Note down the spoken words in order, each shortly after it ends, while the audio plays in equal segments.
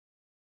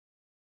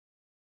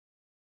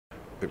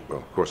well,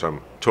 of course,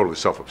 I'm totally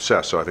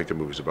self-obsessed, so I think the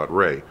movie's about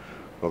Ray,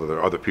 although there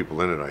are other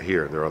people in it, I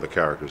hear, and there are other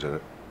characters in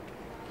it.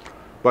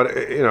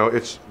 But, you know,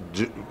 it's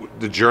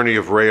the journey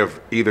of Ray of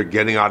either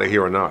getting out of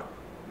here or not,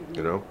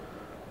 you know?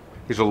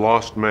 He's a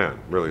lost man,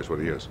 really is what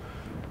he is.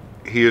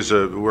 He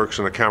works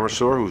in a camera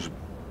store who's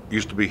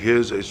used to be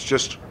his. It's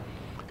just,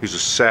 he's a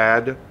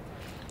sad,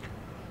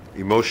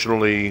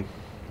 emotionally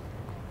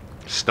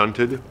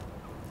stunted,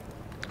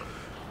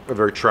 a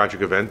very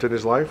tragic event in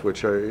his life,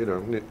 which I, you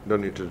know,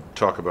 don't need to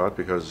talk about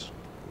because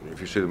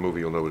if you see the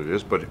movie, you'll know what it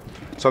is. But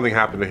something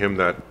happened to him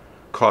that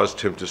caused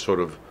him to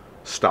sort of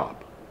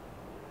stop,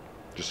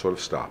 just sort of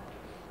stop.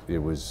 It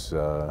was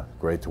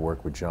great to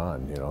work with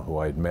John, you know, who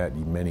I had met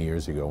many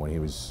years ago when he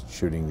was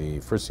shooting the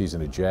first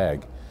season of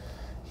JAG.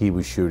 He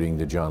was shooting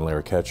the John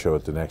Larroquette show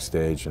at the next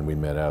stage, and we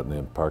met out in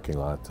the parking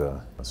lot.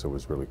 So it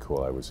was really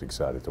cool. I was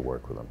excited to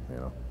work with him, you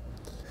know.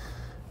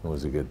 It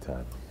was a good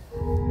time.